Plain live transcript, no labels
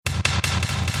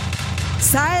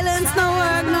Silence no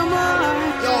work no more.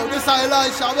 Yo, this is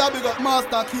Elisha. We have big up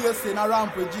Master Casey in a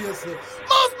ramp with JC.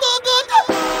 Master good.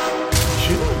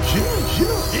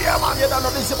 Yeah, man, you don't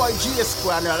know this about J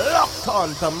Square and you're locked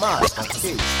on to Master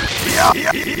Casey.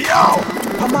 Yo,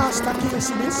 Master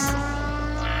Casey this.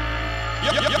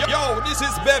 Yo, this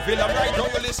is Beville, and right now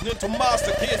you're listening to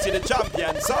Master Casey, the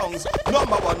champion songs,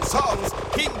 #1 songs,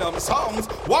 kingdom songs,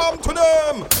 warm to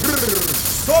them.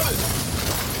 Solid.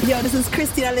 Yo, this is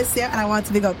Christina Alicia, and I want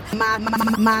to big up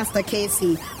Master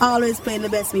Casey. Always playing the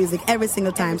best music every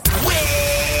single time.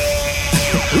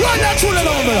 Run that tune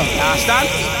along, bro. Understand?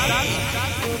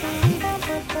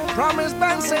 Promise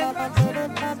dancing.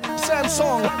 Same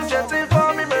song. Jetting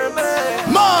for me, baby.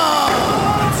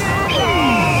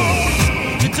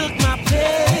 You took my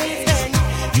place and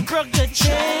you broke the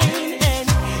chain and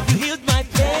you healed my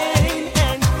pain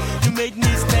and you made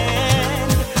me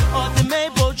stand on the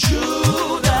maple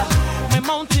Judah, my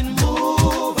mountain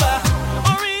mover,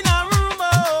 or in a room,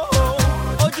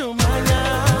 oh, Jumana.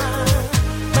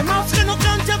 My mouth cannot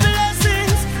count your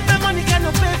blessings, my money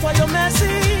cannot pay for your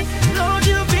mercy. Lord,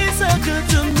 you've been so good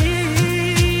to me.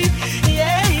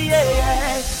 Yeah, yeah,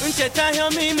 yeah. Uncheta hear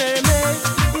me, me.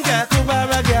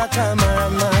 Gakubara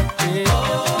gakamama.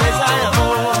 Desire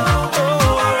more.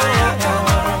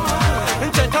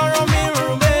 Uncheta me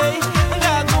rumbe.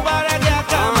 Gakubara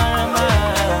gakamama.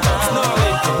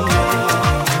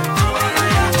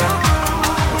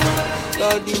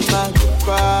 Lord, you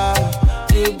magnify,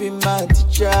 you be my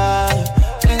teacher.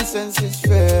 When senses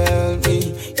fail me,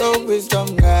 your wisdom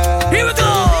guide. Here we go!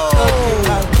 Lord, you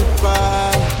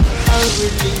magnify, I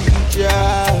really need ya.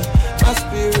 My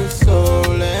spirit,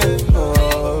 soul, and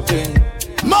body.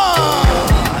 Now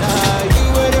you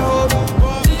were the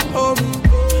hold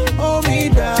me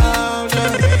down,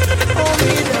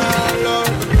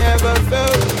 Lord. Never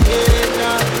felt it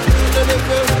now. Never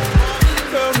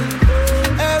felt me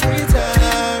every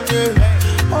time, yeah.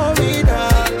 Hold me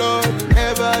down, Lord.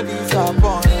 Never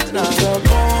disappoint. Now you're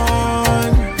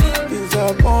born,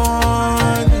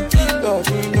 disappoint. Lord,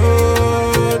 you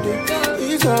know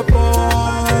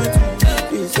disappoint.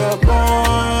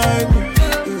 Disappoint.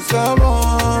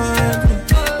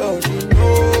 Lord, you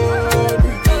know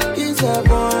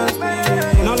disappoint me.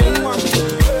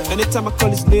 Anytime I call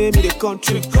his name in the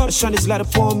country, I shine his light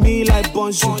upon me like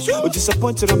bonjour. Oh,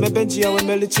 disappointed on my Benji, I will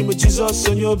melody with Jesus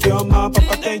on your be on my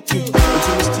papa, thank you.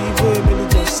 Oh, Steve, Millie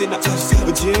John Cena,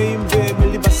 oh, James,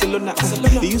 Millie Barcelona.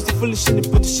 They use the foolish and they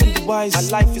put the shit the wise. My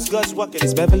life is God's work and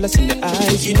it's marvelous in the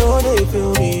eyes. You know they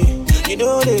feel me. You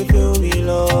know they feel me,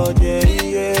 Lord, yeah,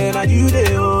 yeah. Now you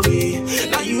they owe me,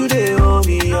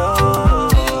 oh.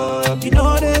 You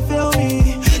know they feel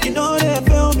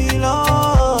me,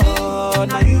 Lord.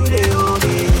 Now you they owe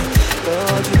me,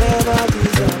 Lord, you never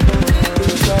disappoint.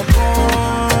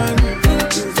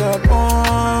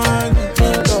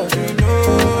 Lord, you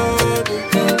know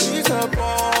disappoint.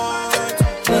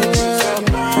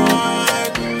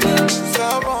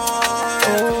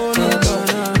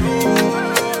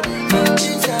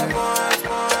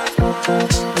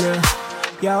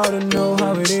 Y'all don't know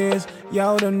how it is.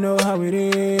 Y'all don't know how it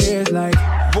is. Like,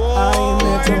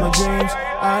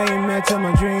 I ain't met to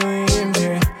my dreams,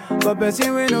 yeah. But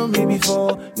person we know me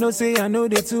before, no say I know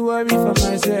they too worry for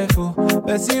myself, oh.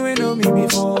 Person we know me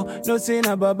before, no say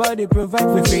na baba they provide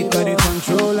with faith, but they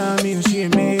control and me, she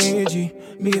made you.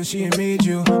 Me and she made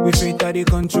you. With faith that they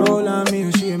control and me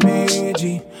and she made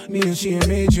you. Me and she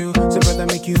made you. So brother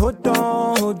make you hold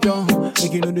on.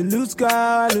 Make you know the lose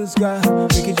God.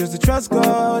 Make you just trust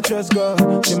God.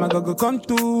 Say my God go come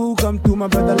through, my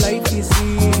brother life he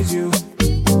sees you.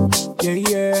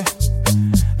 Yeah.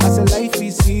 I said life he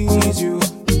sees you.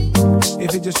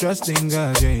 If you just trust in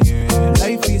God, yeah.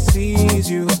 Life he sees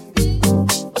you.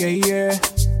 Yeah.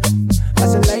 I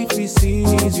said life he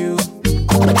sees you.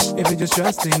 If you just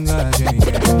trust in God, yeah.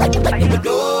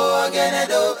 Do again,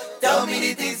 tell me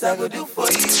the things I go do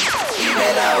for you.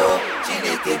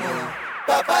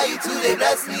 Papa, you too, they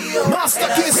bless me, yo. Master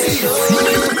Casey,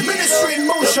 ministry in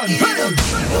motion.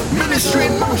 Ministry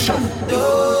in motion.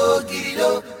 Do,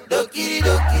 kiddo.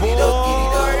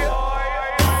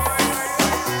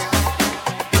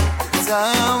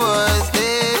 Time was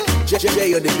there.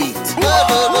 J on the beat. No.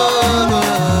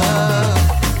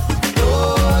 Do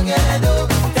again,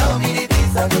 tell me the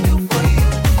things I go do for you.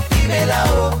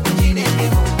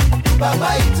 Papa,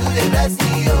 you too, they bless me,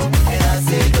 yo. And I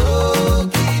say, do,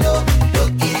 kiddo.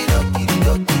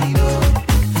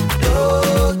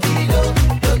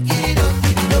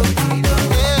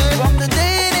 From the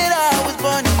day that I was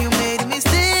born, you made me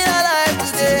still alive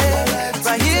today.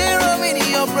 Right here, I'm in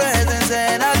your presence,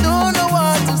 and I don't know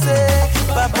what to say.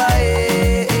 Papa,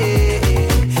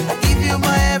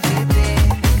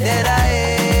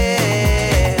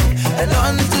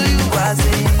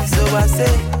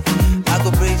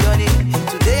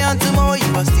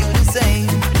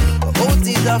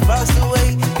 passed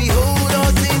away. Behold,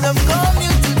 all things have come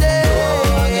new today.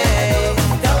 Oh, yeah.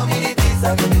 Tell me the things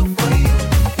I can do for you.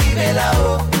 Kimela,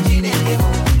 oh, Chineke, oh.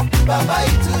 Papa,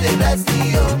 you too, they bless me,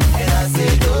 oh. And I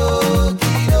say,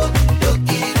 Dokido,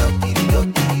 Dokido, Dokido,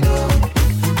 Dokido,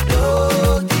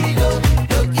 Dokido,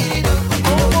 Dokido, Dokido.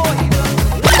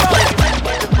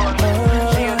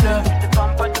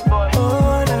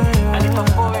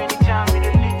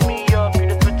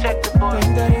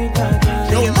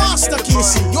 Yo, Master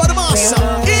Casey, you're the master.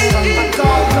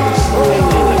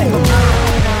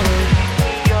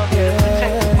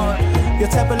 Your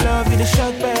type of love be the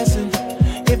shot passing.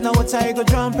 If not, what tiger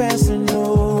drum passing?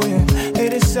 Oh yeah,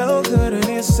 it is so good and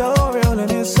it's so real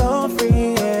and it's so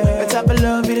free. Yeah, your type of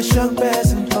love be the shot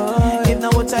passing. If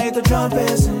not, what tiger drum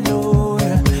passing? Oh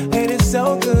yeah, it is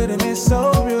so good and it's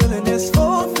so real and it's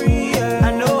for free. Yeah,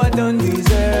 I know I don't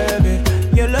deserve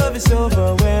it. Your love is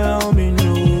overwhelming,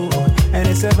 no. And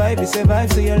it's a vibe,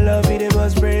 so your love it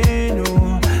was brand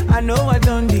new. I know I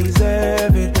don't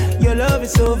deserve it. Your love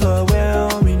is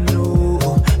overwhelming, no.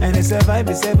 And it's a vibe,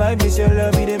 it's your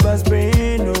love it was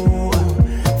brand new.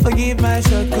 Forgive my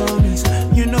shortcomings,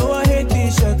 you know I hate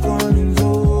these shortcomings.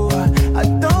 Oh, I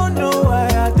don't know why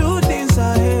I do things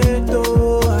I hate.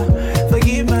 Oh,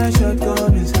 forgive my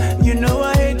shortcomings, you know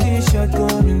I hate these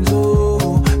shortcomings.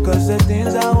 Oh, cause the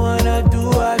things I wanna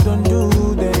do, I don't do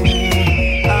them.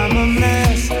 I'm a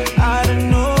mess, I don't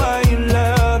know why you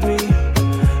love me.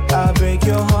 I break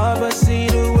your heart, but see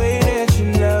the way that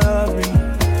you love me.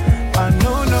 I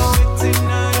know it's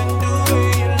nothing to do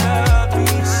with you love me.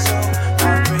 So I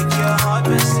break your heart,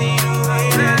 but see the way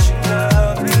that you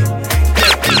love me.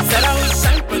 Said I was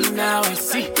signed, but now I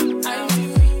see.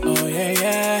 Oh yeah,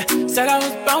 yeah. Said I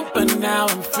was bound, but now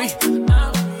I'm free. Oh,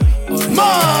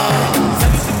 yeah.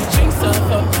 Said you took the drinks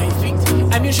off of my feet,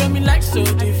 and you showed me life so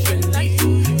differently.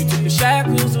 You took the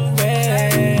shackles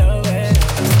away, away.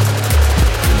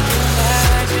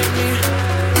 Imagine me,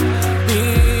 be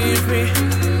free,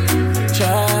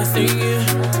 trusting you,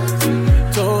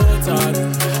 totally.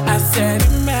 I said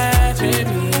imagine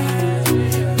me,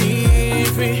 be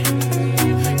free,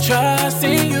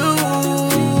 trusting you.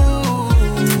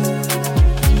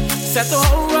 Set the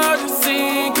whole world is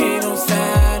sinking on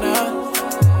Santa,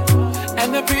 and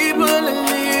the people are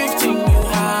lifting you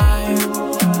high.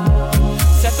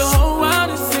 Set the whole world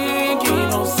is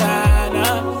sinking on Santa,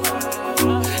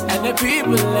 and the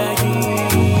people are here.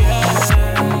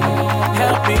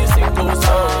 Help me sing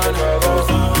Hosanna,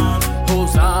 Hosanna,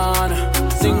 Hosanna,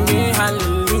 singing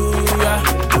hallelujah,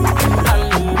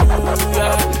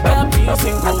 hallelujah. Help me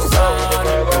sing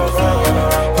Hosanna, Hosanna,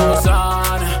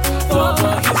 Hosanna, for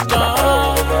what He's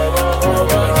done, for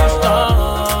what He's done.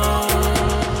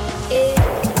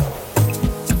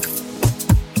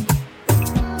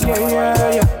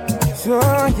 Yeah. So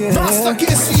yeah. Master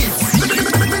Casey,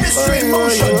 ministry in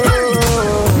motion.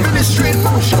 Ministry in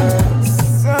motion.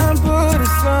 Something,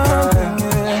 yeah.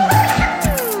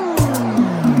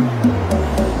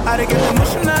 I get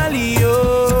emotionally,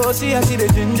 oh. See, I see the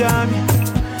ginger me.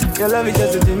 Your love is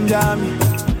just a ginger me.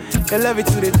 Your love is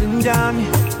to the ginger me.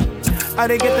 I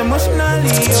get emotionally,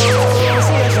 oh. See, I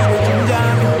see the ginger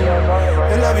me.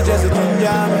 Your love is just a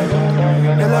ginger me.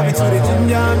 Your love is to the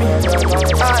ginger me.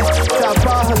 I tap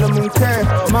out the moon care.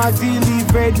 My daily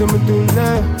bread, the medulla.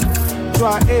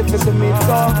 Try if it's a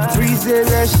mid-call. Breezy,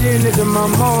 that shit, nigga, my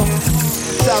mom.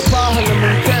 Tap out the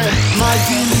moon care. My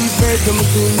daily bread, the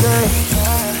medulla.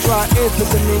 Try if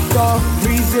it's a mid-call.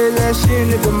 Breezy, that shit,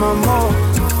 nigga, my mom.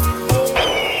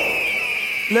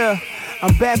 Look,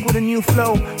 I'm back with a new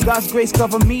flow. God's grace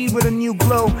cover me with a new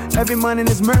glow. Every morning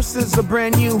His mercies are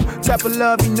brand new. Type of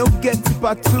love, you know, get to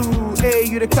part two. Hey,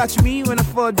 you to catch me when I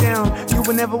fall down. You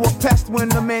will never walk past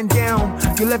when a man down.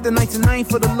 You left the 99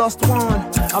 for the lost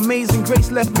one. Amazing grace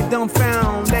left me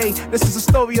dumbfound. Hey, this is a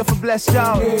story of a blessed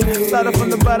child. Started from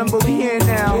the bottom, but we here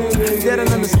now. They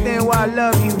don't understand why I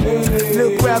love you.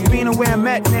 Look where I've been and where I'm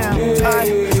at now.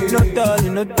 No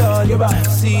darling, no darling.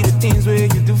 See the things where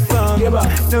you do from.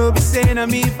 No be saying I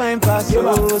me fine past.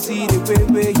 See the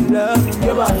way you love me.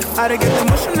 I get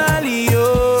emotionally,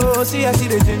 oh. See, I see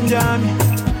the ginger me.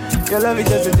 Your love is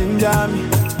just a ginger me.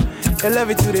 Your love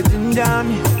is to the ginger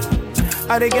me.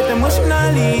 I get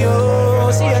emotionally,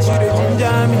 oh. See, I see the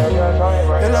ginger me.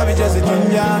 Your love is just a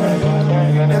ginger me.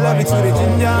 Your love is to the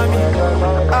ginger me.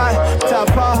 I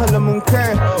tap out the moon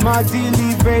care. My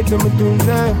daily bread, the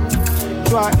medulla.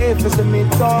 Try if it's a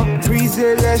mid-call.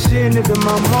 Breezy, that shit, nigga,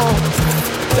 my mom.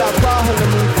 Tap out the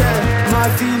moon care. My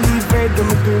daily bread, the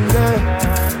medulla.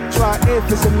 Try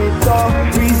if it's a mid-call.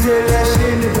 Breezy, that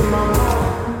shit, nigga, my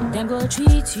mom. Them go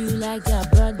treat you like your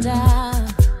brother,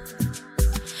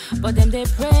 but them they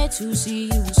pray to see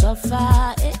you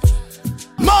suffer.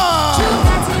 Ma!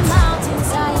 Mountains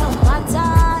Zion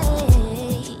matter,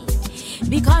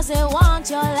 because they want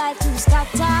your life to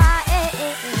scatter.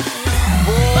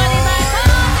 But if I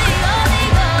call the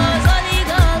Holy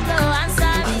Ghost go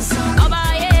answer me.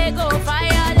 Obaye go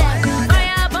fire them,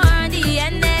 fire burn the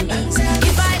enemies.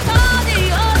 If I call the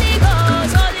Holy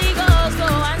Ghost go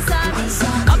answer me.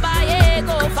 Obaye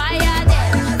go fire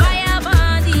them, fire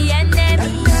burn the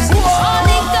enemies.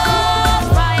 Holy Ghost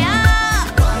fire,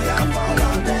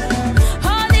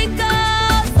 Holy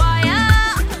Ghost fire,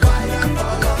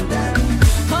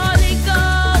 Holy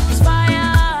Ghost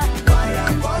fire,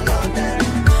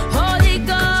 Holy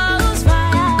Ghost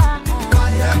fire.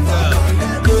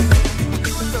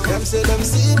 Them say them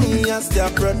see me as their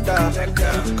brother,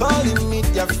 calling me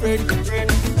their friend,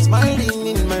 smiling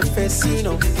in my face, you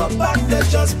know. But back they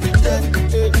just pretend.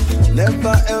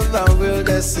 Never ever will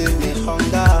they see me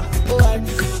hunger.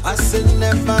 I said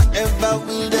never ever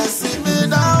will they see me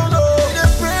down. Oh, they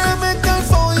pray me can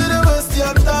fall, you the waste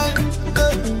your time.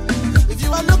 If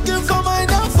you are looking for my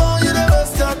downfall, you the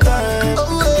waste your time.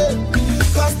 Oh,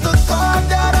 cause the God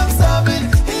that I'm serving,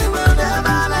 He will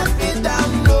never let me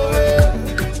down. No way,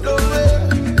 no way,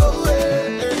 no way.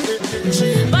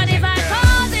 But if I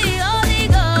call the Holy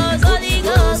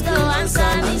Ghost go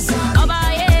answer me.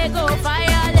 Obaye go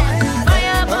fire them,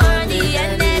 fire burn the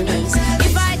enemies.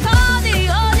 If I call the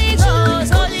Holy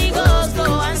Ghost go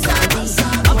answer me.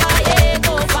 Obaye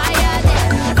go fire them,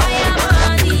 fire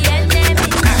burn the enemies.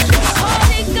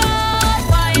 Holy Ghost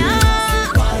fire,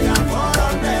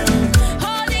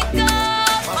 Holy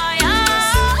Ghost fire,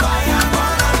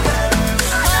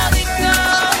 Holy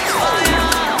Ghost fire,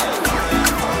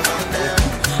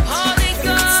 Holy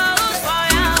Ghost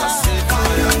fire.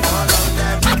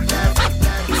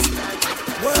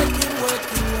 Working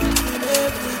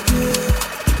every day.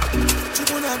 You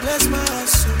wanna bless my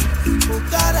hustle. Oh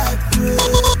God, I pray.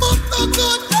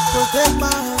 Protect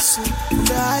my hustle from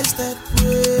the eyes that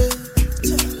pray.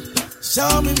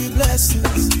 Show me the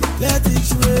blessings, let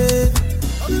it rain.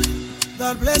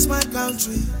 God bless my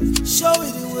country, show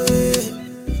it the way.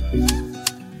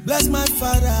 Bless my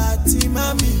father, Tim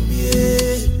and me.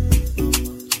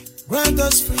 Grant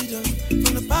us freedom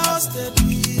from the powers that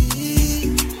be.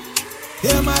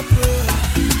 Hear my prayer,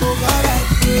 oh God, I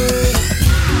pray.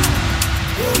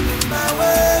 Open my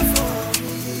way for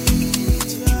me,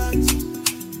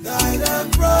 guide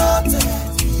and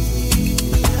protect me,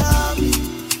 help me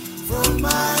from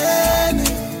my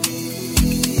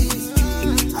enemies.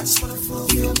 I just wanna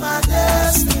fulfill my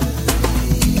destiny.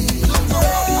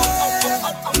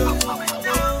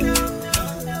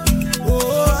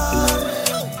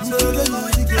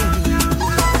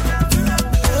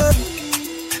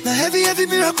 Now every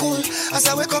miracle as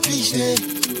I wake up each day.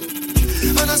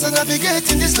 And as I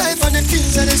navigate in this life and the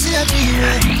things that I see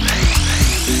everywhere.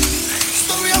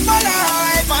 Story of my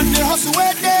life and the hustle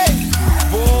every day.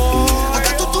 I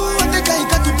got to do what the guy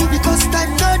got to do because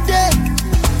time not day.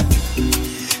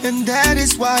 And that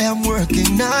is why I'm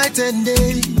working night and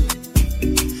day.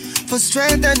 For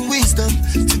strength and wisdom,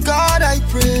 to God I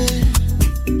pray.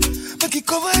 Make it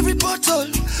cover every bottle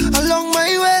along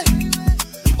my way.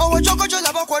 Oh, I joke, I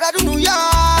love what I do know, yeah.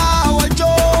 Oh, I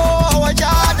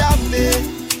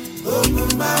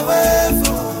Open my way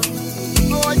for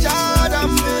me, oh, I guide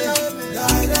and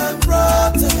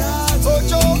protect me,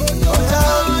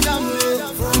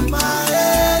 from my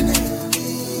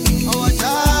enemies. oh, I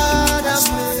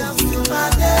Fulfill my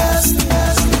destiny.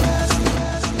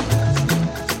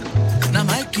 Now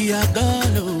my key I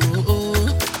gone,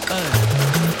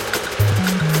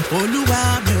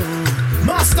 Oluwa me,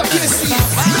 Master KC,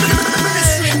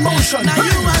 Ministry in Motion. now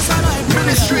you answer my prayer.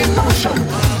 Ministry in Motion.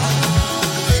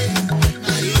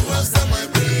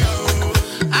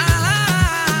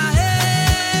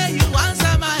 You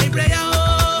answer my prayer.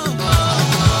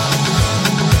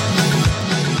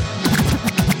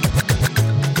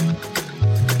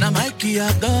 Now my key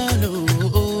I gone,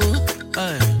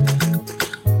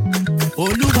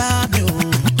 Oluwa me,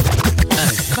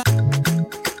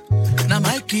 now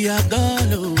my key I gone,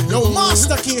 Yo,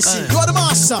 Master KC, you're the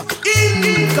master.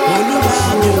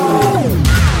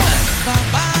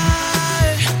 Baba,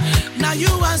 now you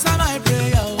answer my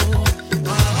prayer.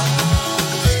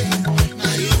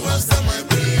 You answer my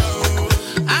prayer.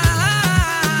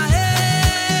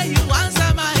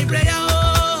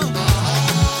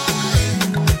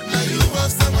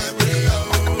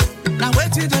 Now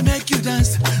wait till they make you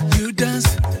dance, you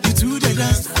do the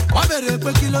dance. One very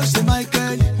quick kilo, say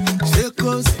Michael, shake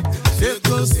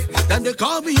then they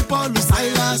call me Paul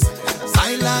Silas.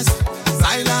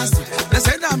 They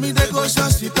say that me they go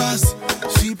shot, she pass.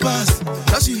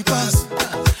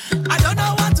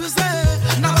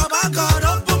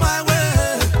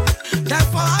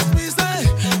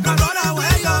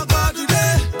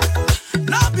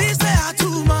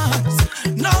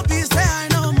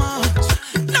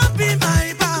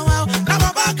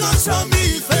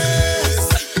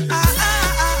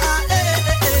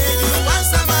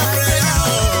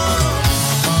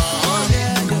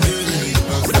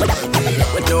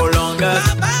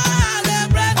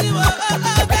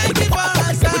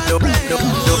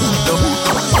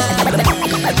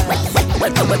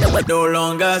 No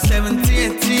longer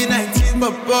 17, 18, 19,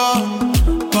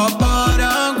 Papa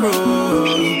don't grow.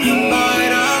 Boy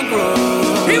don't grow.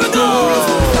 Here we go.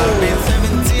 I've been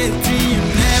 17, 18, you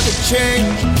never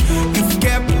change. You've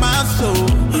kept my soul,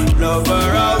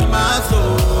 lover of my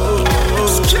soul.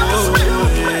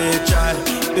 Child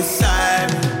beside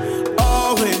me,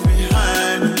 always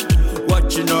behind me,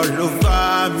 watching all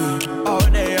over me, all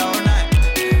day, all night.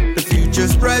 The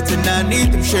future's bright and I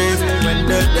need them shades. When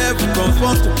the devil comes,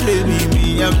 wants to play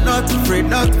me, I'm not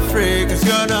afraid, cause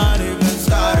you're not even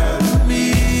started with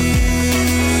me.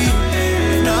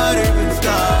 Not even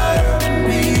started with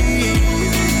me.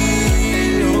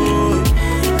 No,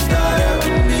 started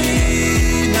with me.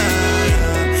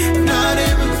 Nah, not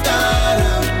even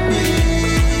started with me.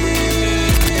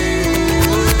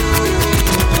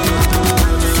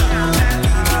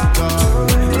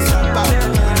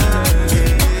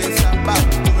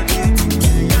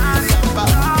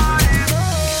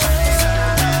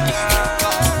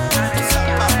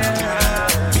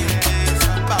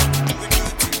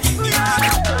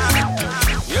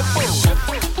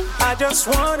 I just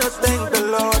wanna thank the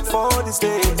Lord for this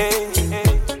day.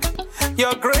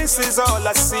 Your grace is all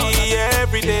I see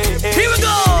every day. Here we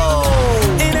go!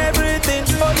 In everything,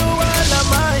 for the one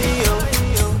I'm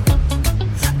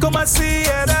come and see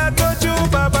it, I told you,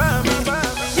 Baba.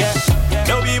 Yeah,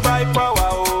 no be by power,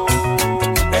 oh.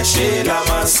 Sheila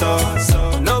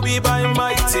Maso. No be by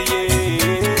mighty,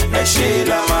 yeah.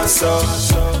 Sheila Maso.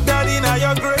 Daddy, now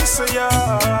your grace,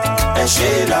 yeah.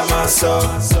 Sheila Maso.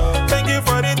 Thank you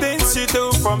for the things you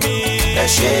do for me.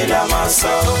 Sheila Maso.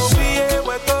 We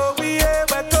go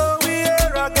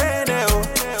again.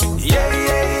 Yeah.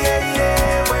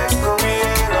 We go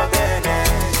again.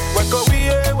 We go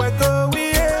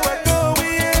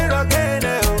again.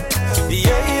 Yeah. We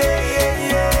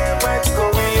go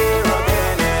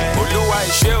again. Oluwa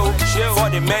Isheo. For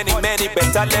the many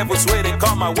better levels where they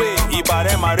come my way.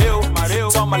 Ibare Mareo.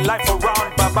 Turn my life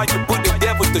around, Baba, you put the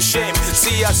devil to shame.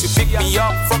 See as you pick me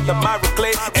up from the marrow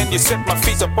clay and you set my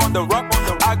feet up on the rock.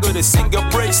 I go to sing your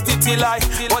praise till I,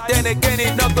 but then again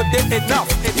it's not good enough.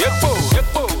 Yepo.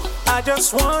 I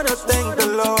just wanna thank the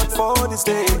Lord for this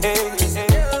day.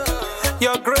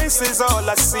 Your grace is all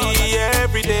I see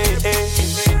every day.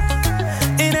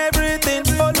 In everything,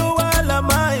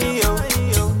 Oluwalamai.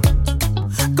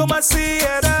 Come and see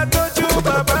it, I told you,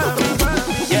 Baba.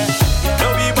 Yeah,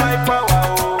 no be by power,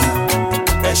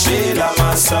 oh. Sheila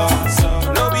Maso.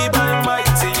 No be by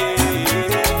mighty,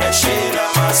 yeah. Sheila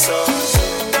Maso.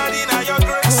 Daddy, now your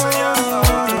grace,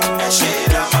 yeah.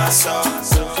 Sheila Maso.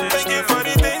 Thank you for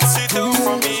the things you do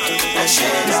for me.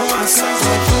 Sheila Maso.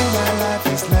 My life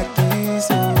is like this,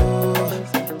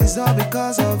 oh. It's all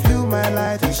because of you, my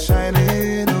light is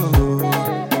shining, oh.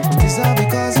 It's all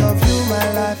because of you,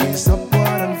 my life is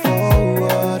upward and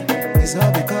forward. It's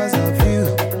all because of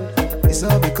you. It's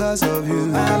all because of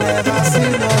you. I never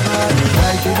see nobody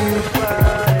like you.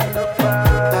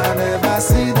 I never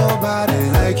see nobody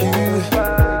like you.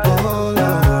 Oh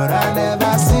Lord, I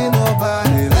never see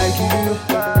nobody like you.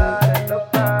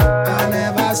 I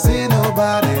never see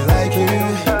nobody like you.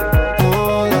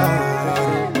 Oh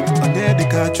Lord, on the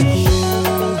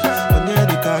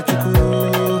kachuku,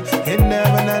 in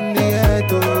never none the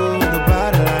eto,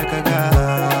 nobody like a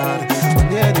God. On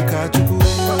the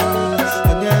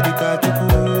kachuku,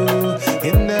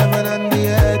 in never none the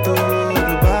eto,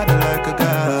 nobody like a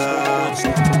God.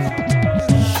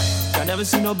 I never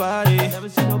see nobody.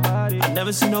 I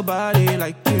never see nobody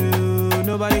like you.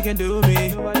 Nobody can do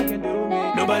me.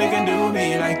 Nobody can do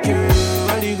me like you.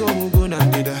 Aligo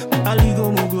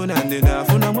mugunandida.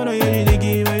 Funa mono yeri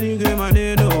digi mani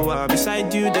grimane no.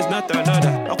 Beside you, there's not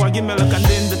another. Akwa gimelo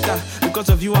kandenda. Because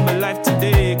of you, I'm alive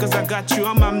today. Cause I got you,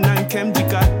 I'm nan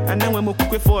kemjika. And then when we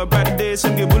cook for a bad day,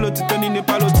 some get bulo to Tony ne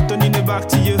palo to Tony ne back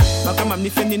to you. Makam I'm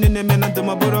nifendi ne mena to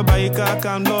my boro baika.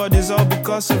 Come Lord, it's all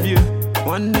because of you.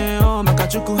 One day, oh,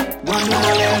 Makachuku. One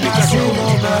day, because you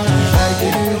nobody like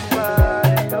you.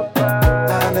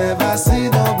 I never see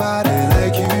nobody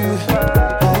like you.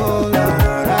 Oh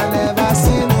Lord, I never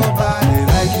see nobody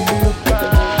like you.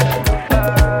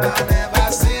 I never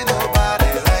see nobody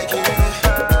like you.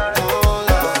 Oh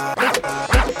Lord.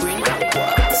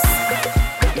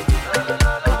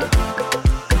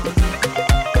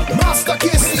 Master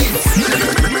Casey,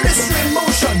 Ministry in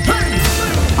Motion.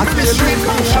 Ministry in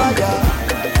Motion.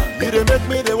 You they make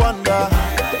me the wonder.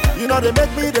 You know they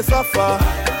make me the suffer.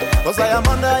 Cause I am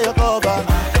under your cover.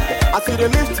 I see they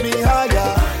lift me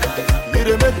higher. You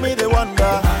they make me the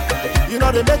wonder. You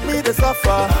know they make me the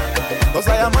suffer. Cause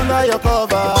I am under your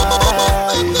cover.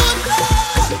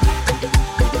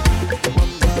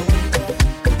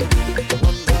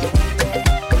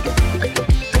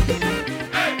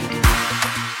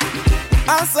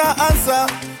 never answer.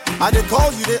 I dey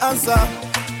call you, the answer.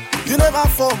 You never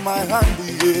fall my hand,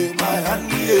 yeah, my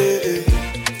hand,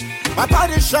 yeah. My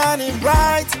body shining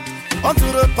bright unto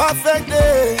the perfect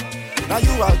day. Now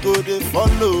you are good, they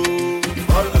follow,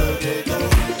 follow, they go,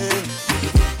 yeah.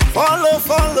 Follow,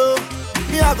 follow,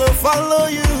 me I go follow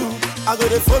you. I go,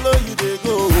 they follow you, they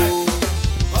go.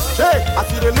 Hey, I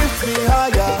feel they lift me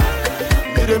higher.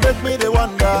 You they make me they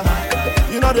wonder.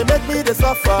 You know they make me they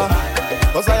suffer.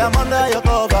 Cause I am under your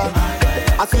cover.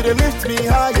 I feel they lift me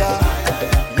higher.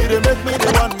 You they make me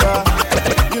they wonder.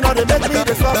 You know they make me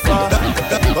they suffer.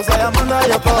 Cause I am under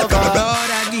your cover.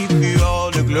 Lord, I give you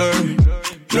all the glory,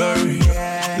 glory,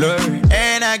 glory.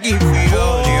 And I give you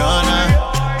all the honor,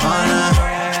 honor,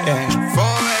 yeah.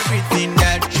 For everything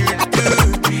that you do,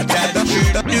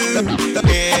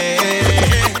 yeah.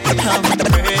 I'm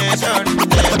praise your name.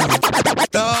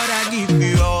 Lord, I give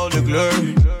you all the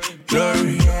glory,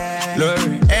 glory,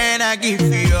 glory. And I give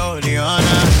you all the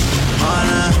honor,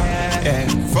 honor, yeah.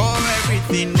 For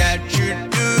everything that you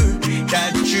do,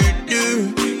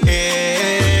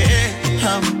 yeah.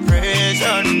 I'm praise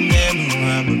your name,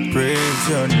 I'm praise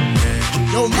your name.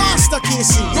 Yo, Master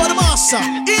Casey, you're the master.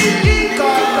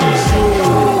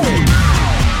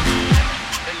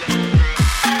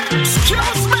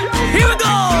 Excuse me, here we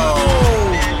go.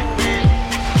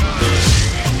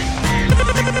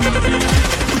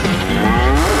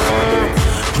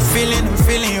 I'm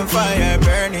feeling your fire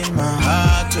burning my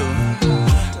heart,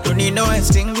 oh. Don't need no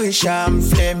extinguisher, I'm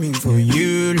flaming for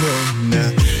you, Lord.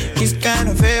 Nah. This kind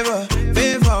of favor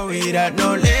without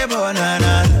no labor, nah,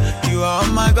 nah. You are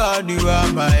my God, you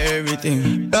are my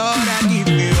everything. Lord, I give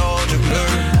you all the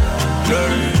glory,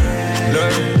 glory,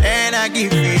 glory. And I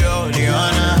give you all the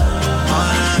honor,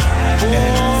 honor,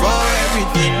 yeah. For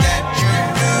everything that you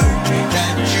do,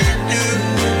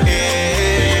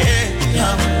 yeah.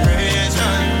 I'm praise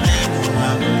your name,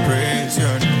 I'm praise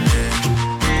your name.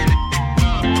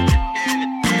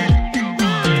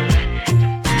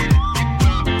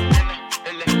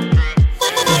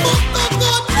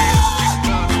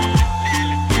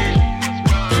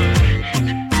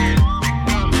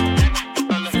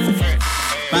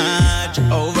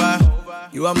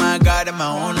 You are my God and my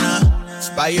owner. It's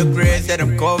by your grace that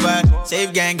I'm covered.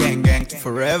 Save gang, gang, gang to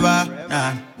forever.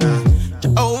 Nah, nah.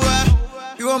 Jehovah,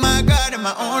 you are my God and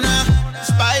my owner.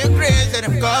 It's by your grace that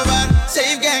I'm covered.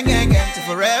 Save gang, gang, gang to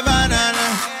forever. Nah,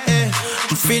 nah. Yeah.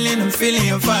 I'm feeling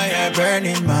your fire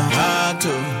burning my heart,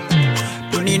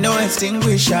 oh. Don't need no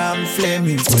extinguisher, I'm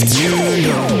flaming for you,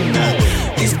 Lord. Nah.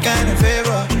 This kind of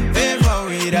favor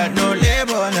without no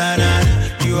labor, nah, nah.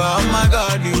 You are my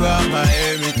God, you are my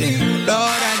everything.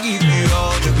 Lord, I give you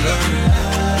all the glory,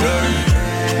 glory,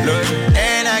 glory.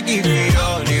 And I give you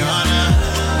all the honor,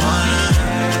 honor,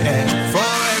 yeah.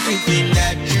 For everything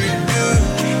that you do,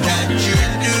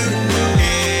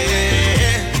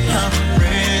 yeah. I'm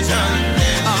praise your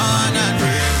name, honor,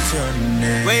 praise your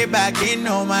name. Way back, didn't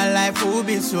know my life would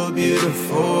be so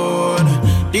beautiful.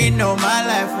 Didn't know my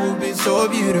life would be so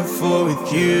beautiful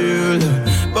with you, Lord.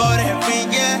 But every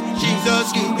year,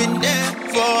 Jesus, you've been there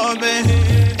for me.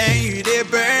 And you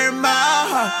did burn my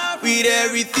heart with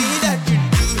everything that you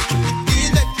do. The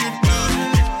things that you do,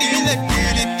 the things that you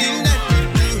do, the things that you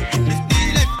do, the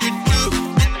things that you do,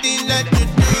 the things that you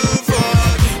do for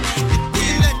me. The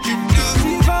things that you do,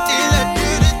 the things that you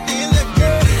do, the things that you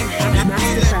do, the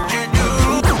things that you do.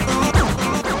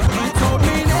 You told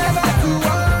me never to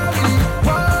worry.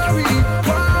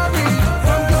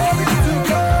 From glory to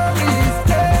glory is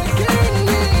taking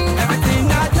me. Everything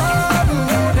I double,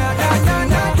 double,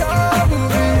 double,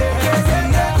 double.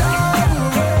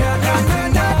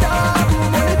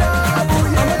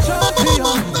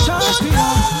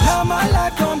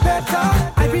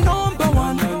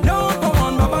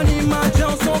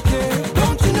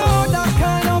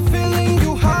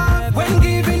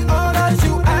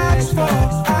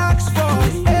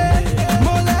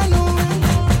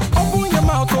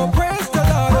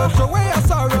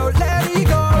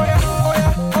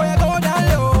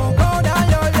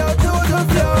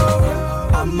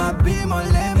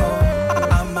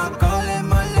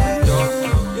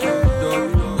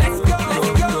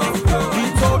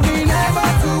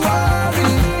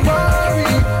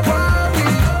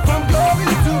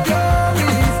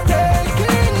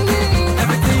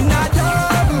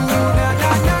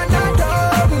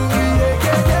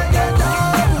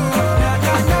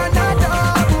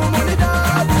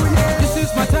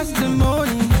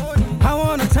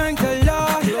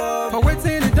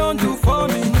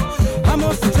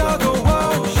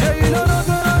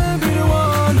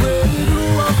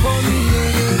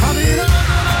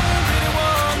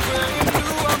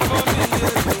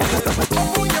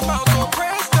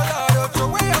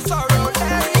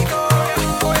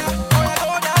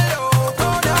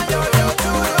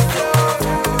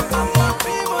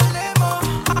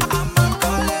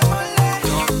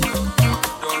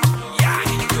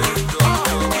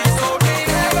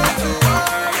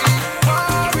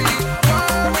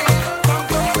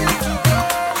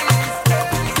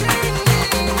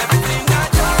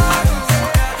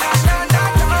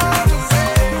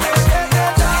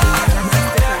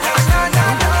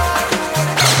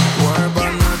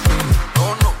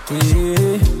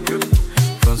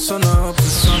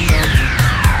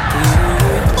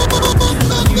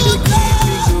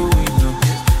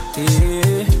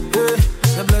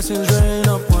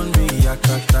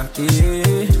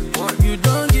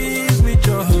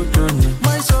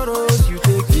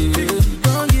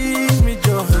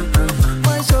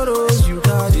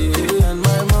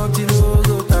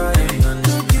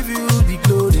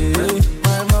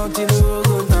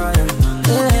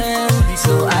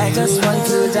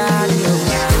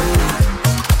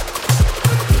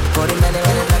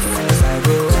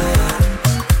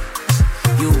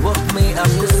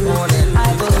 this morning I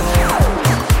go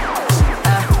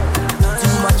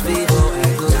too much favor, I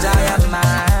go tired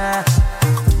man.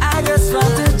 I just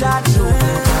want to judge you.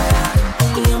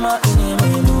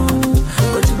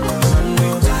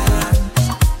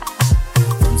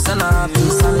 From sun up to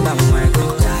sundown, I go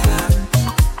tired.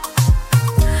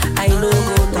 I know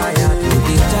go tired, you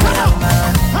be tired man.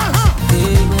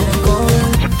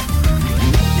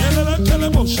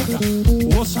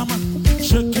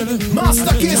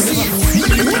 Master KC,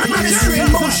 ministry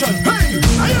in motion. Hey,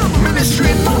 I am ministry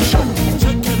in motion.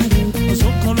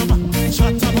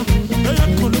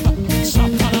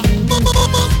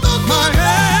 My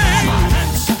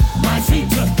hands, my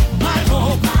feet, my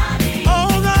hope,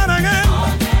 all that I am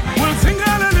will sing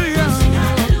hallelujah.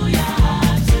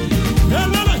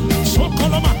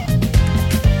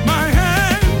 My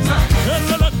hands,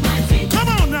 come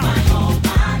on now.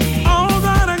 All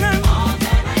that I am,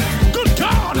 good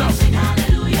God.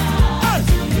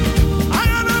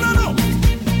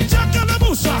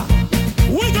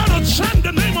 We gotta chant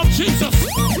the name of Jesus.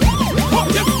 Who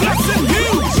keeps blessing you?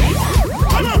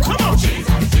 Come on, come on.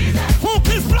 Who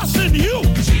keeps blessing you?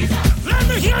 Let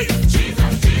me hear you.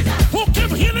 Who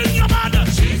keeps healing your mother?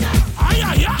 Ay,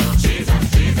 ay, ay.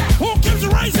 Who keeps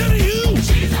raising you?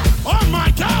 Oh my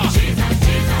God.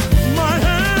 My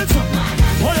hands.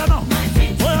 Oh, you know.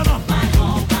 Oh, you know.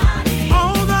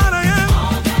 All that I am,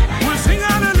 we sing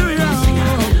hallelujah.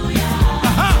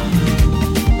 Aha.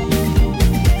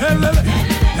 Helele,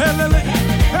 helele,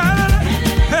 helele,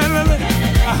 helele.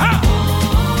 Aha.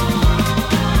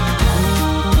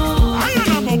 I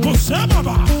am a bossa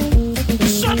baba.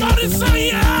 Somebody say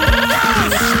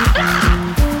yes.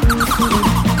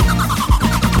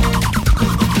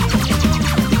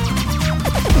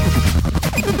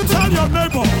 Tell your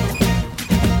neighbor.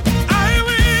 I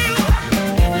will.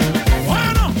 Why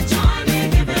not?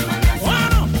 Why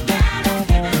not?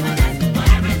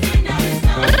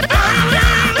 I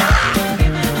will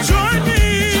join me.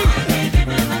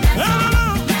 Hello.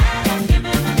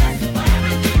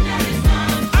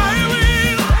 I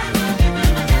will.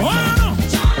 Why not?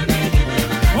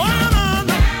 Why not?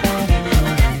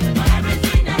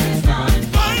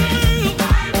 I will.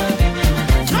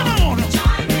 Come on.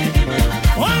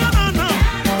 Why not now?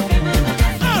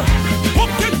 Who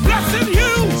keeps blessing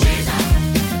you?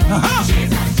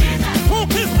 Who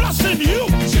keeps blessing you?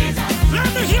 Let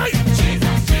me hear you.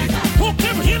 Who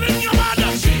keeps healing your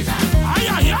mother? Ay,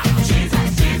 ay, ay.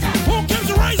 Who keeps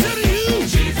raising you?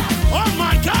 Oh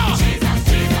my God.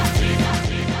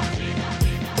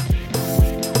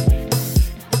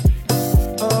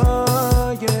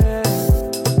 Oh yeah.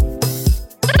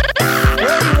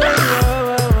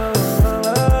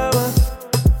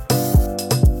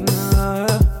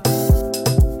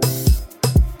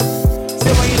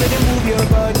 Say why you let it move your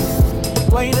body?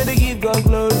 Why you let it give God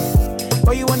glory?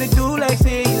 Why you wanna do like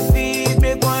say you feed?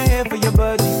 Make one hair for your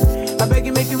body. I beg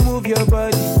you make you move your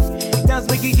body. Dance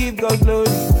make you give God glory.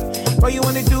 Why you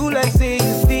wanna do like say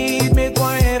you feed? Make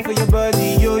one hair for your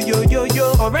body. Yo yo yo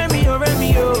yo. Already yo.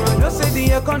 Don't say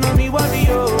the economy worry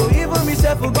yo. Even me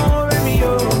self will go already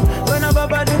yo. When I'm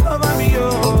about to cover me yo.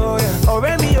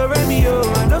 Already yo.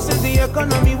 Don't say the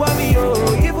economy worry yo.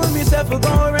 Even me self will go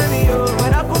already yo.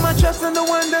 When I put my trust in the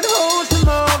one that holds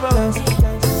tomorrow.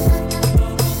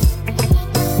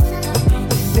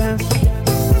 Dance.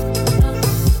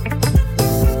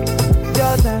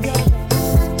 Just dance.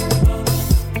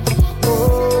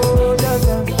 Oh, just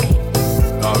dance.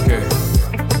 Okay.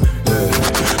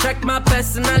 Check my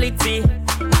personality.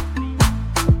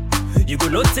 You go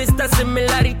notice the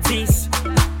similarities.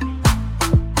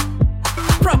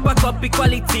 Proper copy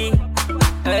quality.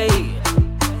 Hey,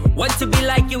 want to be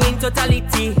like you in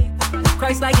totality.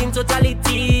 Christ like in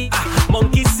totality.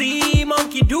 Monkey see,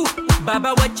 monkey do.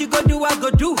 Baba, what you go do, I go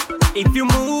do. If you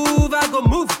move, I go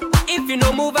move. If you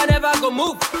no move, I never go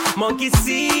move. Monkey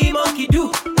see, monkey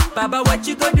do. Baba, what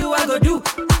you go do, I go do.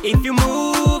 If you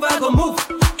move, I go move.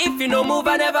 If you no move,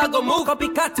 I never go move.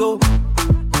 Copycato.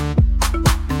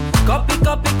 Copy,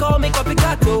 call me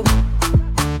copycato.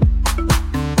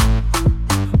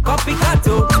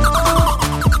 Copycato.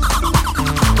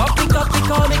 Copy,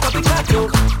 call me copycato.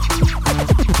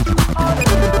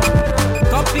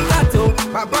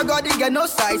 Copycato. Papa God, he get no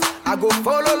size. I go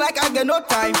follow like I get no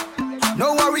time.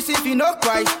 No worries if you know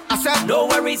Christ. I said, no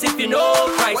worries if you know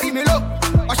Christ. Why me look?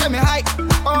 Or show me high.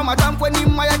 Oh, madam, when you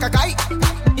my kakai.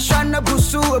 Ishana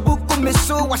busu, a book me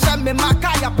so. Wash me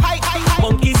makaya pie.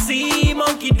 Monkey see,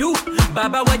 monkey do.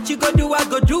 Baba, what you go do, I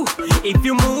go do. If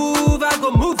you move, I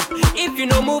go move. If you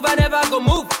no move, I never go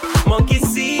move. Monkey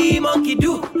see, monkey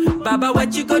do. Baba,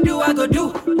 what you go do, I go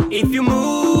do. If you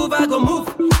move, I go move.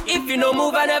 If you no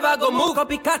move, I never go move.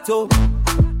 Copycato.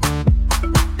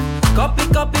 Copy,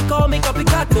 call me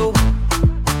copycato.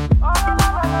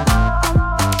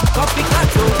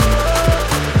 Copycato.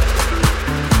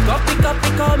 Copy,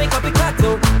 call me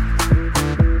copycato.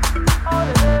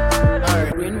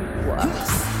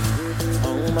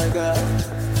 Oh my God.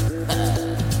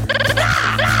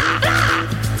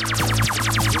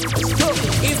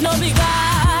 If no big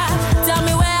God, tell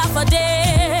me where I for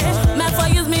day. Man for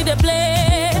use me to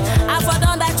play. I for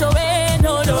done that your way.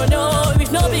 No.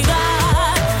 If no big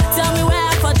God, tell me where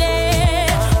I for day.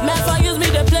 Man for use me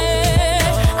to play.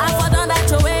 I for done that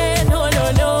your way. No.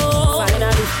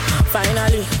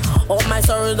 Finally, all my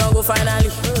sorrows don't go finally.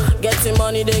 Getting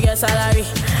money, they get salary.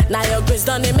 Now your grace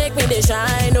done, they make me they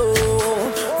shine.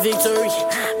 Oh, victory.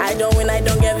 I don't win, I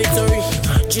don't get victory.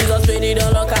 Jesus paid it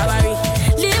all on Calvary.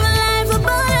 Live a life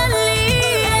abundantly.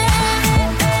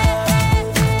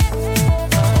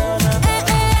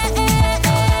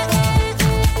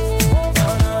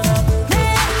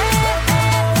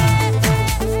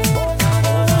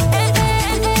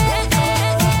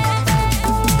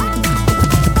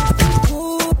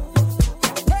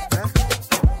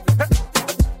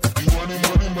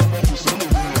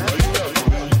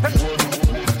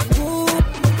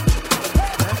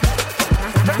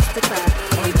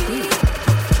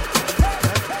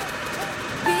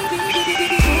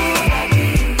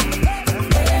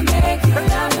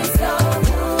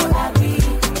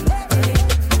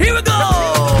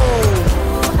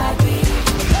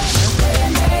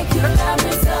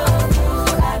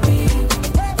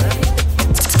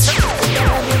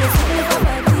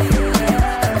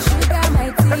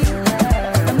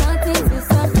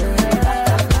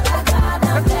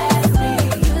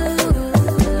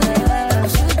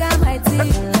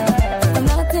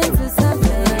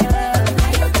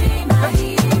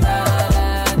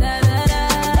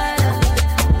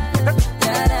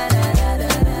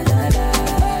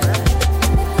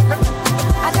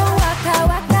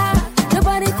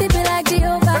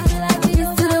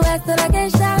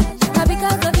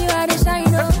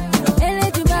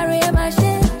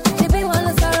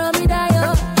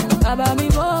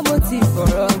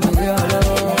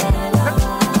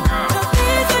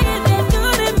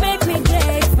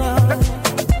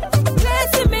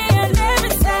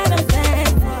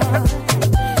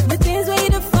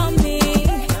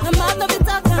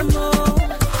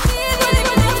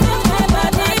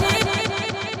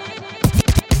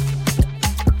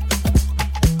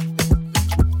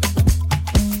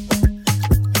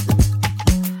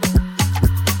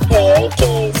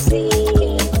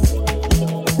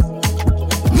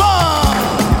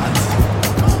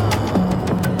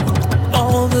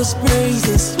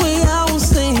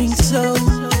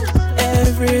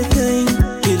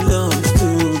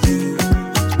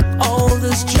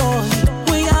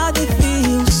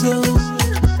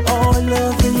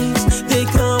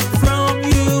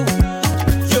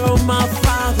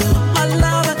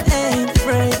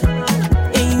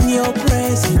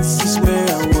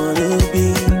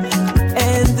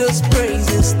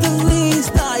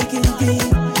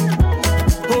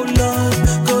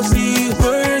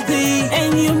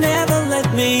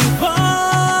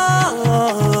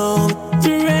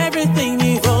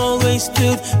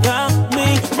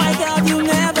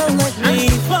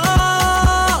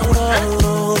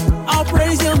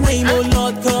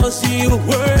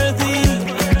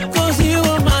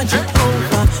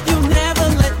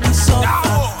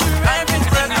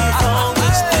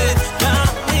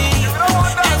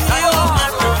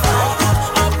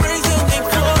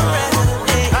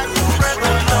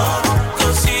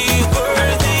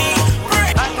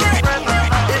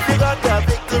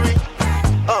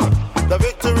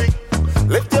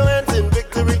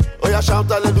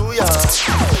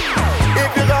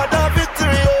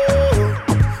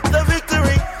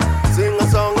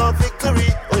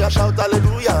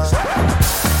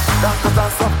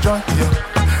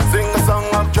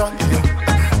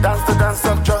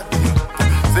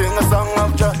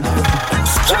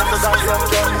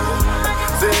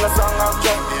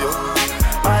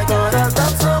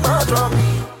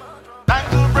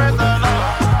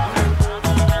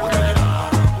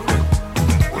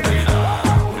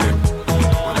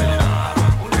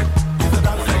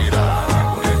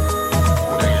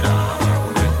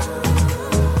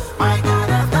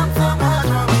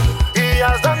 He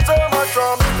has done so much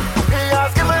for me. He has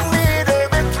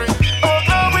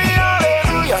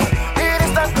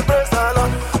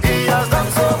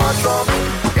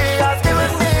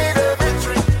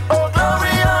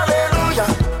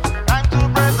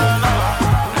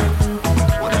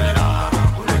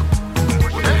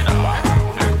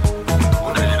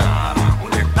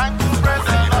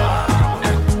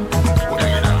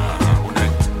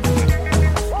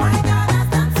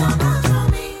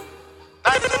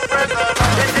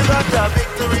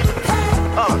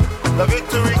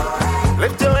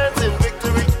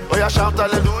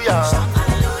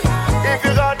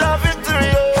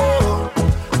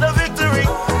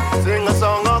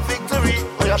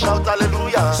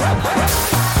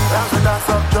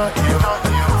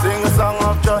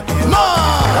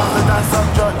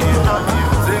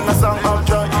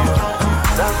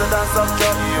dance of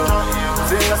joy,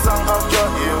 sing a song of joy.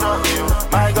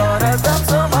 My God has done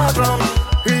so much for me.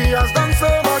 He has done so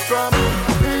much for me.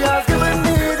 He has given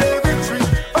me the victory.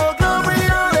 Oh glory,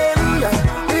 hallelujah.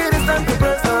 It is time to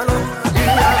praise the Lord. He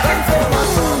has done so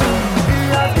much for me. He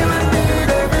has given me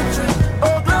the victory.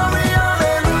 Oh glory,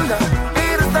 hallelujah.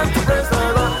 It is time to praise the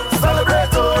Lord.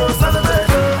 Celebrate, oh,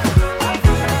 celebrate, oh.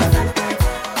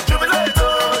 Jubilate,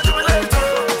 oh, jubilate,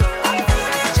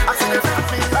 oh. I see they make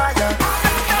me higher.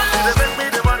 They make me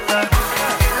the wonder.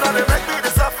 You know they make me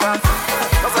the suffer.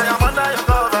 'Cause I am under your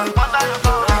cover, under your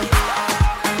cover.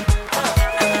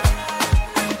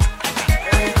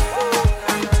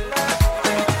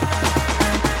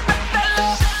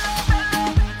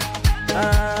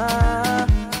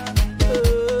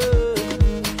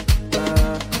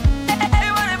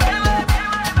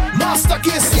 Master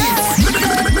KC,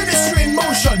 ministry in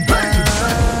motion, hey.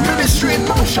 Ministry in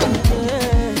motion.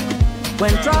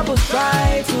 When troubles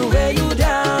try to weigh you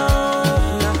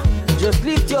down, just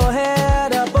lift your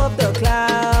head above the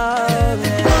clouds.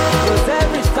 'Cause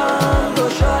every storm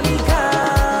will surely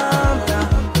come.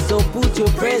 So put your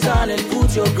praise on it,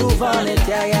 put your groove on it,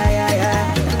 yeah, yeah, yeah, yeah.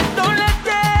 Don't let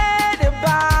anybody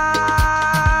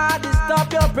stop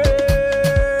your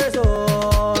praise,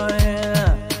 oh,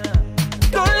 yeah.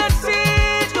 Don't let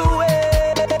situation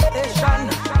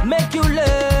make you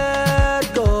let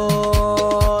go.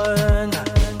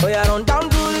 Oh yeah, run down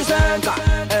to the center.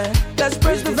 Let's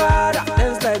praise the Father.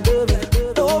 Let's like David.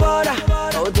 No bother.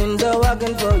 All things are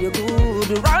working for your good.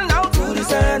 Run down to the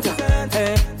center.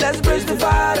 Let's praise the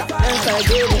Father. Let's like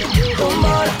David. No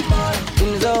bother.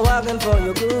 Things are working for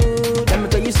your good. Let me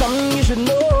tell you something you should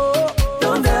know.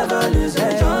 Don't ever lose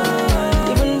your joy.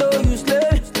 Even though you slay, I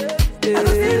can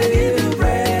still give you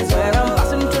praise. When I'm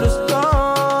passing through the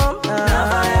storm,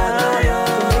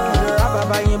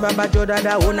 Baba Joda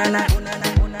da unana.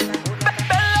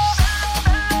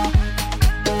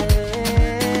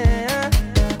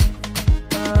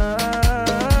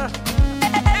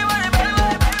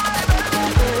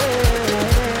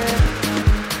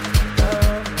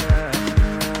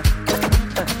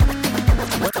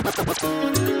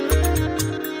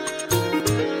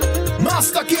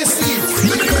 Master KC,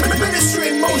 ministry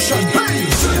in motion, hey.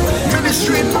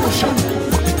 Ministry in motion.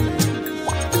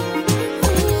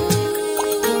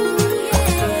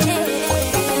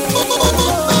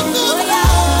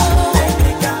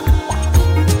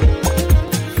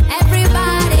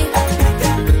 Everybody,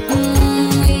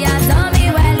 he has done me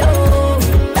well, oh.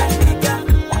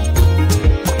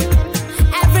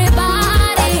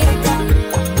 Everybody,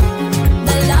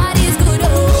 the Lord is good,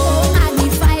 oh.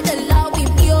 Magnify the Lord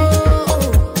with you.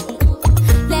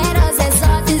 Let us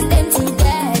exalt His name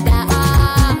together.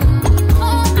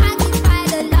 Oh,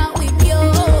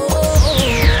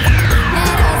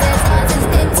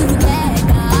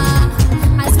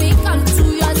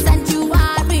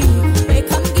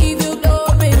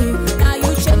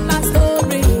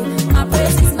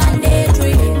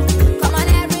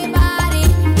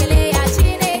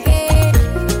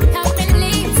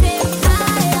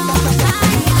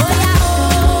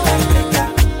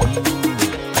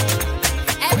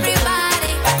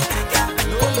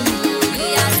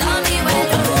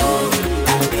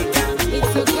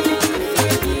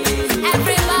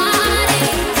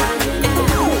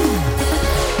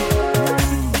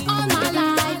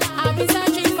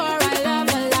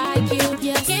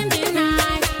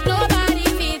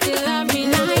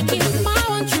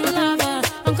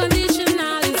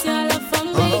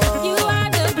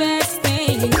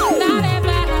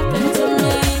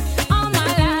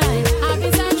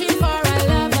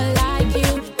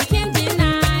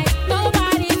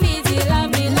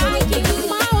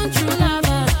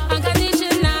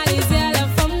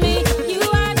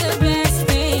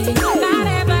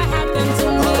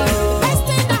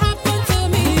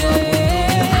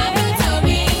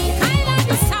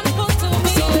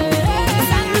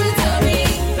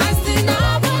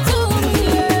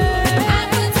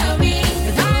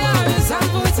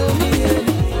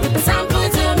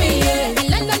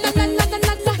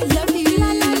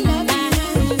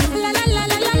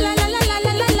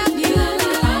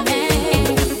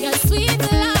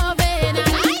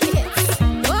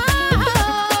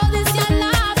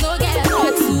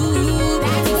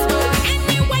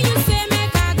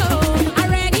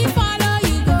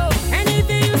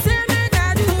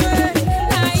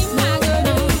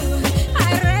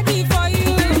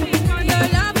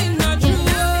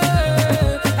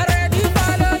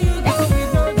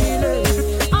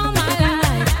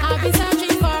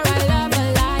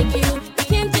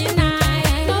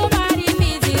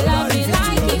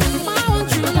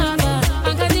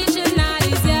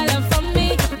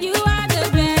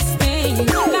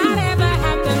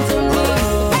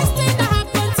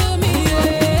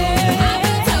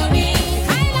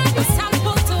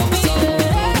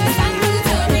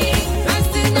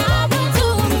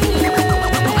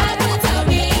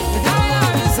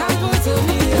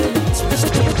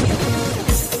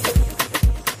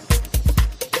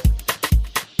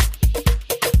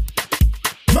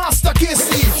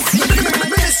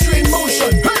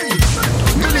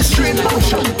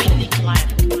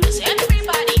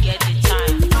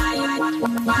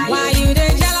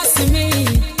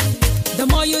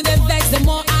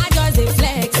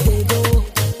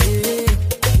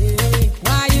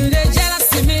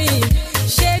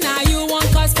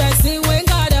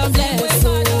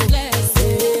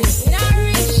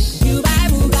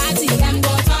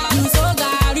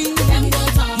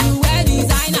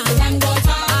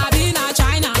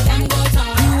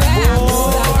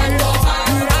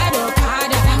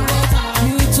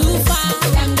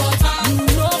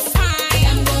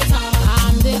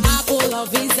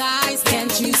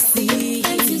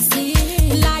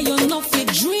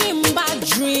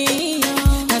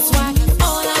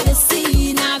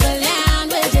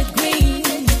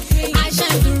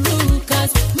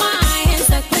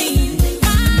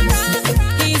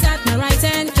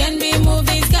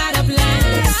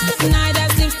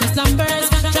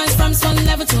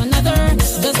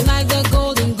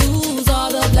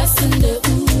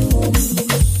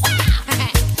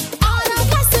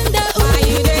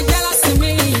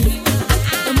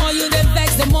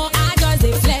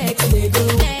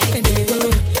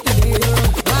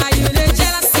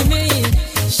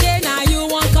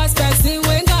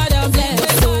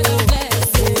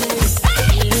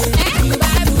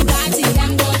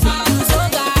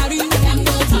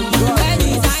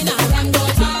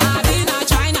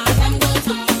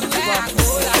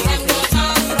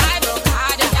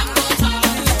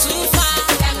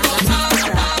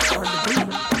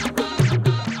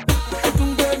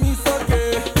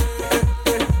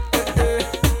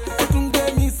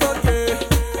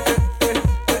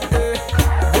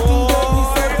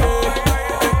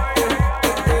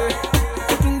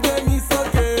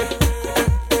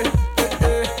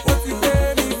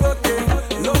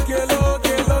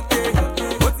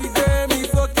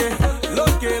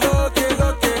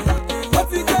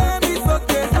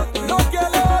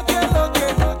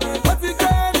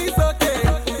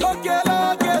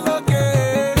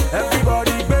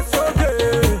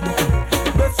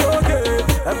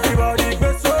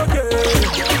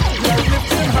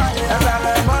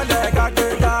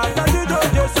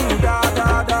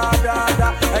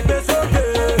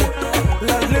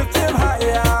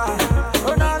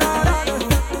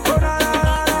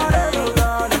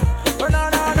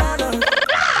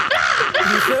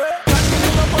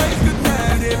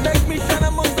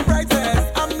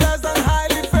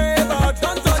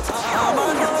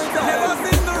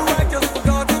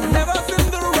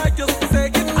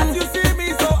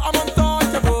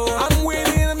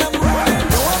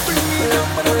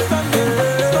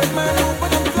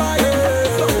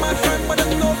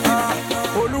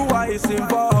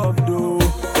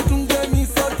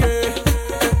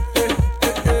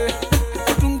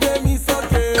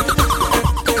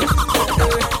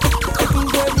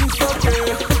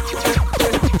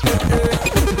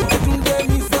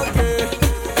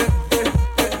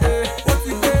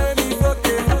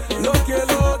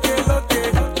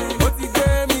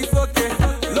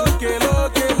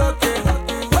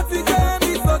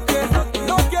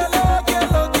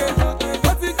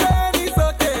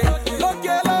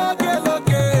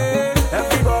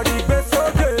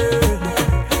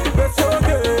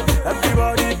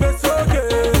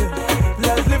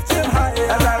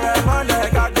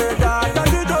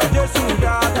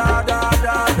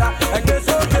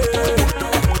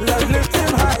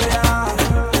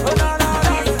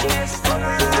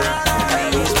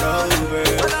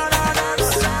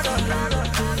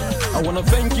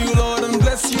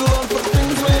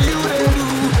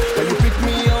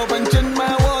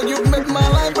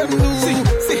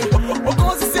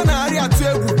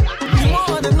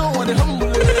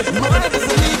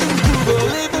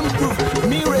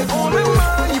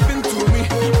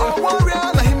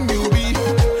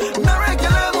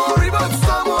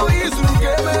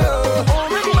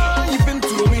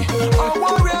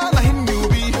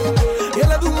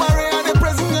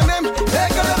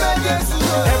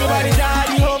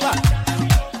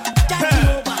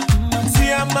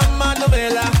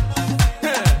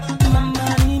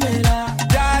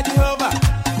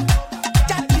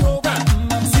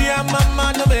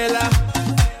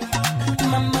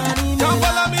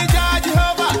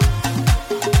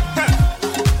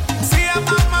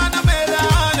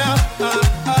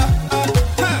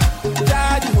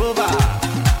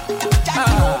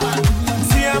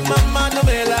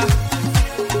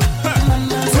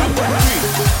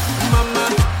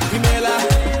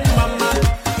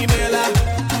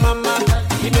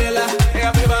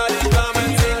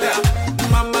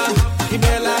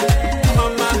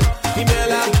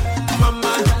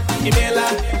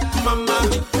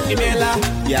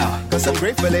 cause I'm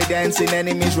gratefully dancing.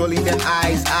 Enemies rolling them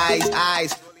eyes.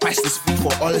 Christ is free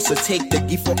for all, so take the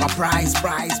gift for a prize.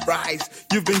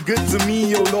 You've been good to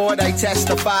me, oh Lord, I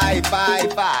testify. Bye.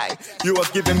 You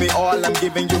have given me all, I'm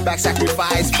giving you back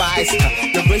sacrifice.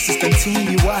 Your grace is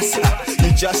continuous.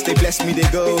 You just, they bless me, they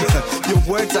go. Your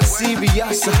words are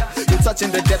serious. You're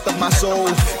touching the depth of my soul.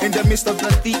 In the midst of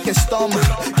the thickest storm,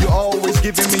 you're always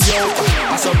giving me hope.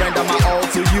 I surrender my all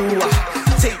to you.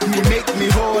 Take me, make me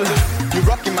whole. You're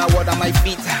rocking my world on my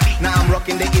feet. Now I'm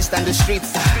rocking the east and the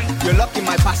streets. You're locking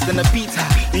my past in the beat.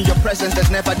 In your presence there's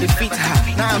never defeat.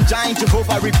 Now I'm giant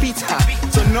Jehovah, repeat.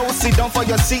 So no, sit down for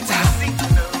your seat.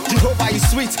 Jehovah is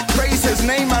sweet. Praise his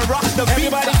name and rock the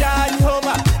beat. Everybody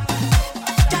Jehovah.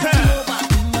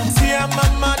 See a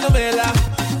mama novela.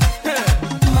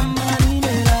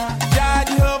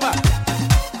 Jehovah.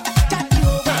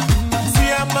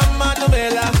 See a mama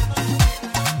novela.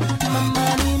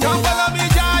 Don't follow me,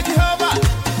 Jehovah.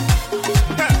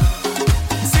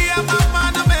 See a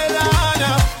mama novela.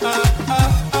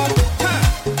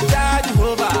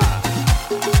 Jehovah.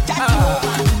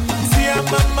 See a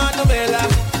mama novela.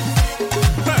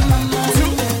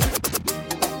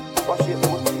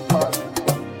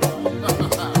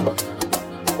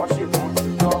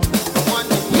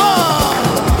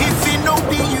 If it no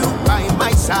be you by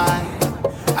my side,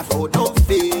 I for don't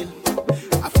fail,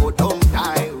 I for don't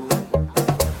die.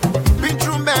 Been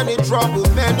through many trouble,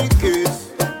 many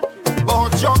cases,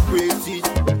 but your grace is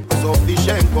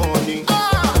sufficient for me.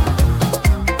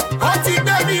 Oti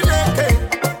dami leke,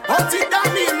 oti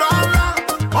dami lora,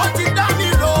 oti dami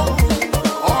lo.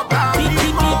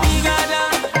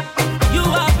 You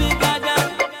are bigger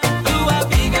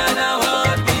than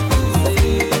what people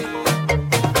say.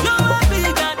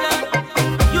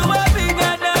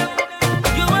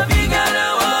 You are bigger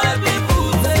than what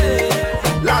people say.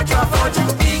 Larger for you,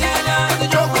 Bigger than the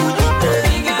joke you play.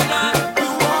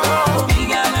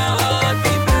 Bigger than what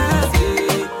people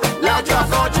say. larger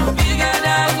for you, Bigger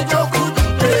than the joke you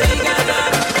play. Bigger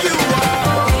than you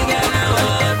are. bigger than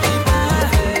what people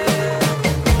say.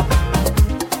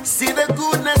 See the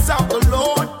goodness of the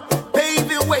Lord,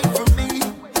 paving way for me,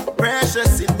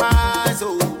 precious in my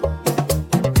soul.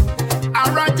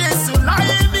 Ara Jesu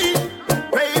lie me,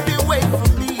 paving way for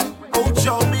me, oh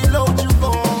show me Lord you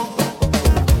go.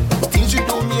 Things you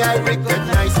do me I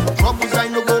recognize, troubles I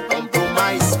no go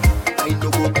compromise,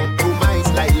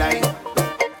 lie.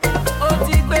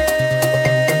 Oti pe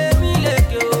mi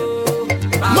leke o.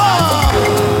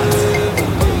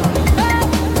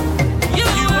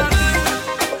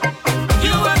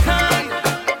 You are kind.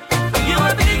 You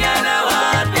are bigger than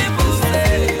what people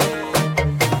say.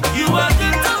 You are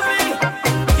good to me.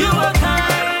 You are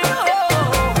kind.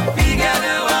 Bigger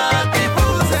than what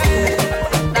people say.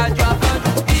 That you are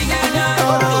bigger than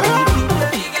what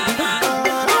people say.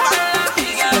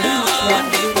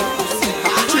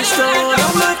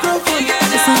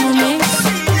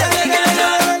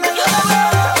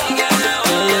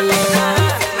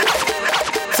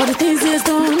 For the things he's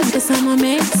done, it's on my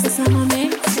mix.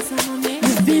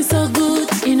 You've been so good,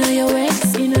 you know your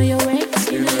ways.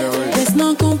 There's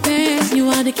no compare, you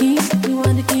are the king.